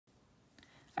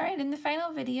All right, in the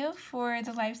final video for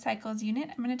the life cycles unit,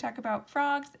 I'm going to talk about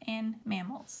frogs and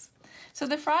mammals. So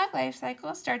the frog life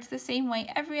cycle starts the same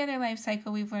way every other life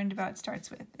cycle we've learned about starts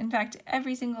with. In fact,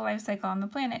 every single life cycle on the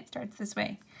planet starts this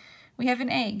way. We have an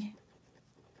egg.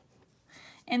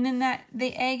 And then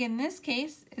the egg in this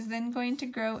case is then going to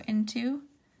grow into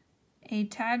a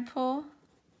tadpole.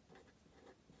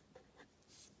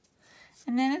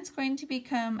 And then it's going to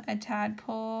become a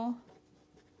tadpole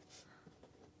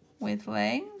with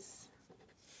legs.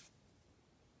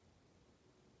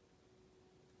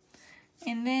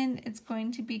 And then it's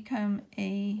going to become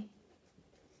a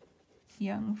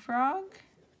young frog.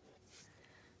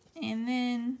 And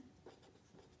then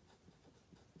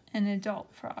an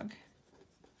adult frog.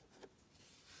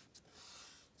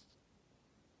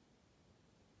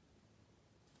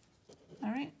 All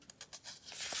right.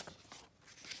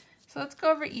 So let's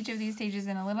go over each of these stages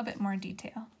in a little bit more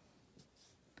detail.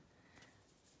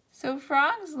 So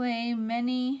frogs lay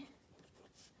many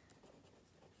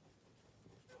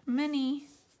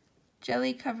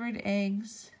jelly-covered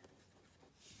eggs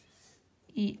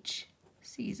each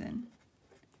season.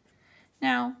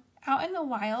 Now, out in the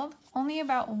wild, only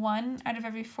about 1 out of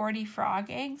every 40 frog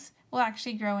eggs will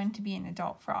actually grow into be an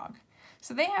adult frog.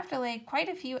 So they have to lay quite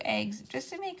a few eggs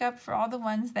just to make up for all the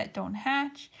ones that don't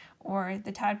hatch, or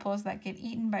the tadpoles that get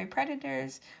eaten by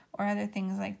predators, or other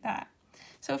things like that.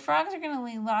 So frogs are going to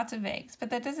lay lots of eggs,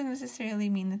 but that doesn't necessarily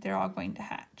mean that they're all going to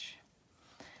hatch.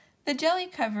 The jelly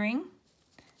covering,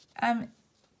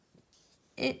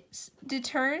 it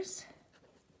deters,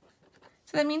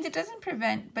 so that means it doesn't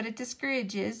prevent, but it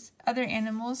discourages other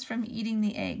animals from eating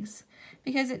the eggs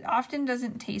because it often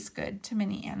doesn't taste good to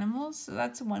many animals, so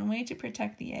that's one way to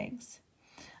protect the eggs.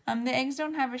 The eggs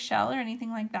don't have a shell or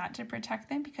anything like that to protect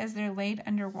them because they're laid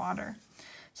underwater.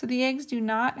 So the eggs do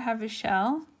not have a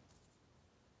shell.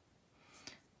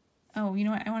 Oh, you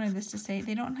know what? I wanted this to say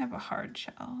they don't have a hard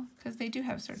shell because they do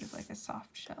have sort of like a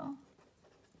soft shell.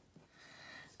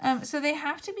 So they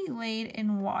have to be laid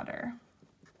in water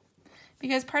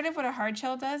because part of what a hard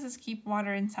shell does is keep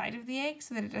water inside of the egg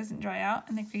so that it doesn't dry out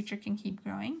and the creature can keep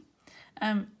growing.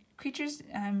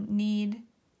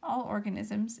 All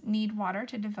organisms need water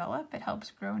to develop. It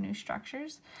helps grow new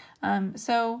structures.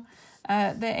 So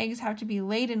the eggs have to be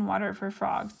laid in water for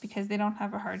frogs because they don't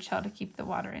have a hard shell to keep the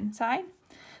water inside.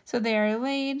 So they are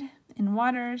laid in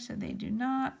water so they do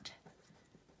not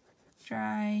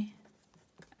dry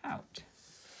out.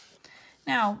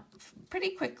 Now,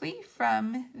 pretty quickly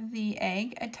from the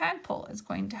egg, a tadpole is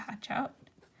going to hatch out.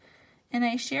 And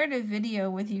I shared a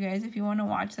video with you guys if you want to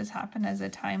watch this happen as a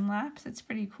time lapse. It's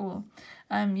pretty cool.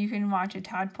 You can watch a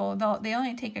tadpole. They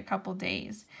only take a couple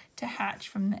days to hatch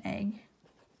from the egg.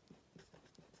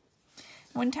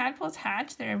 When tadpoles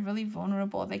hatch, they're really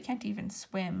vulnerable. They can't even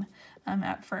swim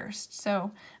at first.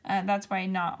 So that's why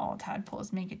not all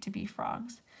tadpoles make it to be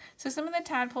frogs. So some of the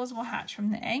tadpoles will hatch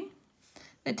from the egg.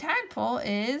 The tadpole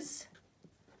is,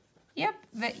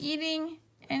 the eating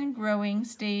and growing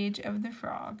stage of the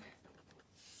frog.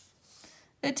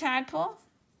 The tadpole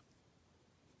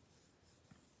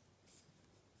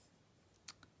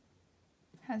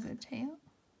has a tail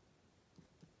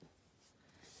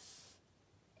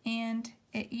and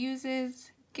it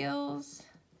uses gills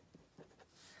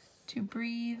to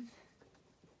breathe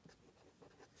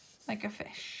like a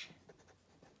fish.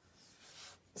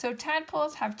 So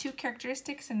tadpoles have two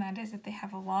characteristics, and that is that they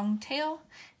have a long tail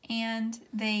and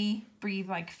they breathe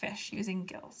like fish using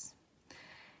gills.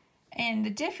 And the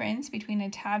difference between a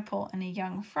tadpole and a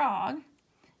young frog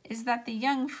is that the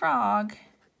young frog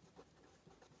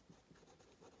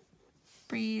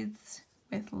breathes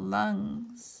with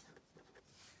lungs,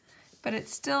 but it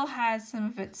still has some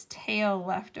of its tail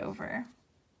left over.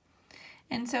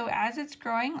 And so as it's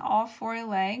growing all 4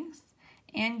 legs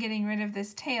and getting rid of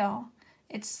this tail,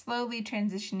 it's slowly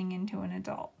transitioning into an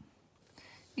adult.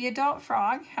 The adult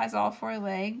frog has all 4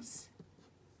 legs,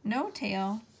 no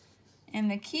tail, and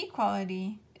the key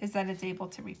quality is that it's able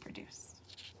to reproduce.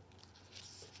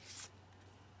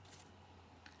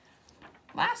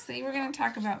 Lastly, we're going to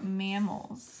talk about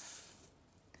mammals.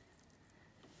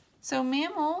 So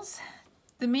mammals,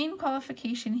 the main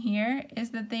qualification here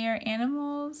is that they are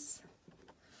animals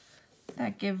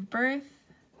that give birth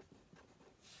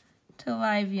to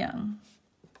live young.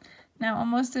 Now,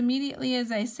 almost immediately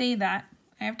as I say that,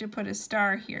 I have to put a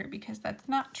star here because that's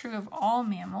not true of all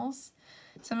mammals.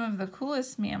 Some of the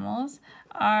coolest mammals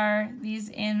are these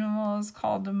animals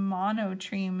called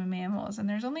monotreme mammals, and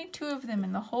there's only 2 of them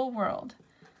in the whole world.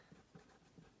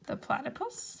 The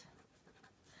platypus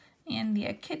and the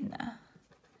echidna.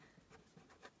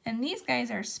 And these guys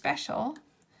are special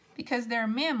because they're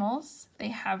mammals, they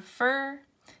have fur,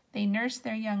 They nurse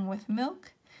their young with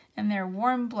milk, and they're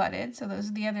warm-blooded, so those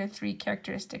are the other 3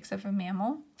 characteristics of a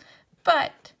mammal.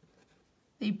 But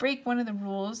they break one of the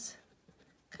rules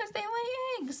because they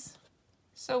lay eggs.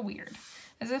 So weird.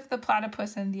 As if the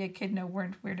platypus and the echidna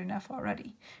weren't weird enough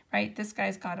already, right? This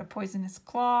guy's got a poisonous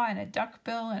claw and a duck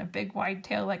bill and a big wide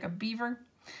tail like a beaver.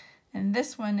 And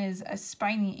this one is a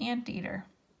spiny anteater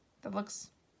that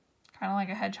looks kind of like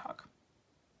a hedgehog.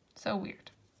 So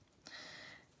weird.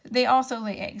 They also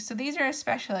lay eggs. So these are a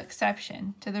special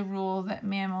exception to the rule that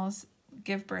mammals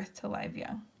give birth to live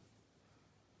young.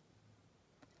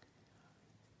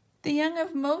 The young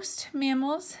of most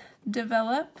mammals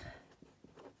develop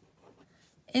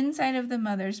inside of the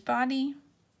mother's body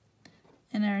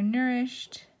and are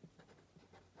nourished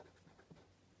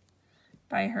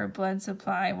by her blood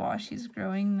supply while she's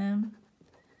growing them.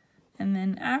 And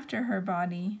then after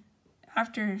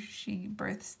she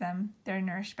births them, they're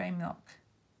nourished by milk.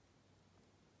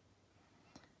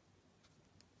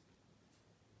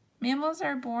 Mammals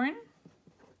are born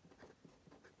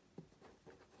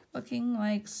looking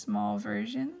like small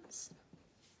versions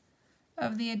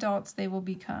of the adults they will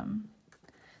become.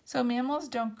 So mammals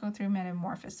don't go through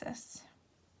metamorphosis.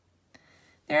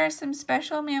 There are some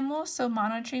special mammals, so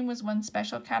monotreme was one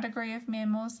special category of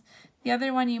mammals. The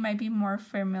other one you might be more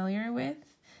familiar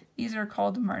with. These are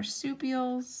called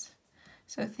marsupials.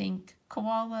 So think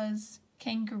koalas,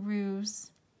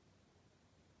 kangaroos,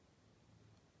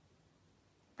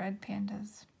 red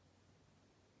pandas.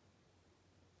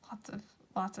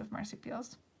 Lots of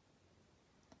marsupials.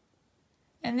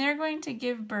 And they're going to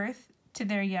give birth to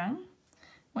their young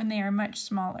when they are much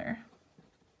smaller.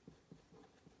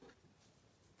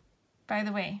 By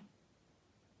the way,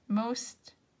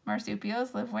 most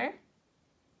marsupials live where?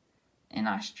 In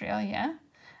Australia.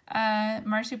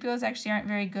 Marsupials actually aren't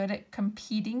very good at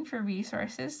competing for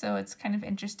resources, so it's kind of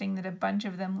interesting that a bunch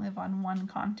of them live on one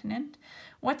continent.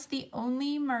 What's the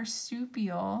only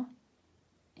marsupial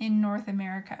in North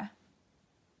America?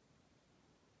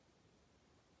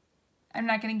 I'm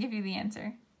not going to give you the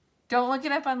answer. Don't look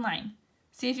it up online.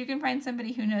 See if you can find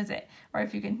somebody who knows it, or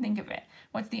if you can think of it.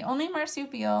 What's the only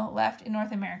marsupial left in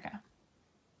North America?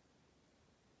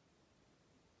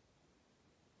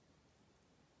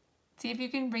 See if you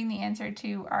can bring the answer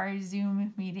to our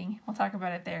Zoom meeting. We'll talk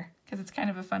about it there, because it's kind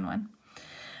of a fun one.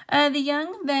 The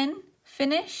young then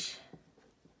finish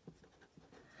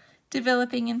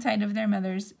developing inside of their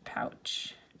mother's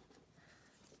pouch.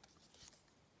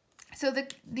 So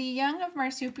the young of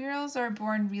marsupials are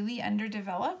born really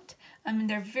underdeveloped.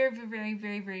 They're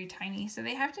very tiny. So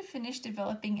they have to finish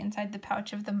developing inside the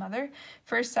pouch of the mother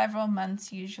for several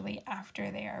months, usually after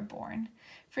they are born.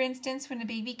 For instance, when a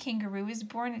baby kangaroo is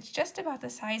born, it's just about the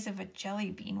size of a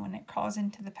jelly bean when it crawls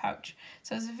into the pouch.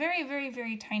 So it's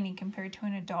very tiny compared to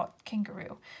an adult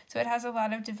kangaroo. So it has a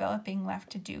lot of developing left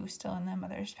to do still in the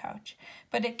mother's pouch.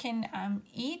 But it can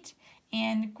eat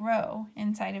and grow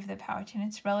inside of the pouch, and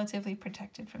it's relatively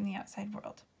protected from the outside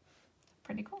world.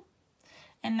 Pretty cool.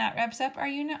 And that wraps up our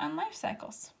unit on life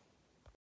cycles.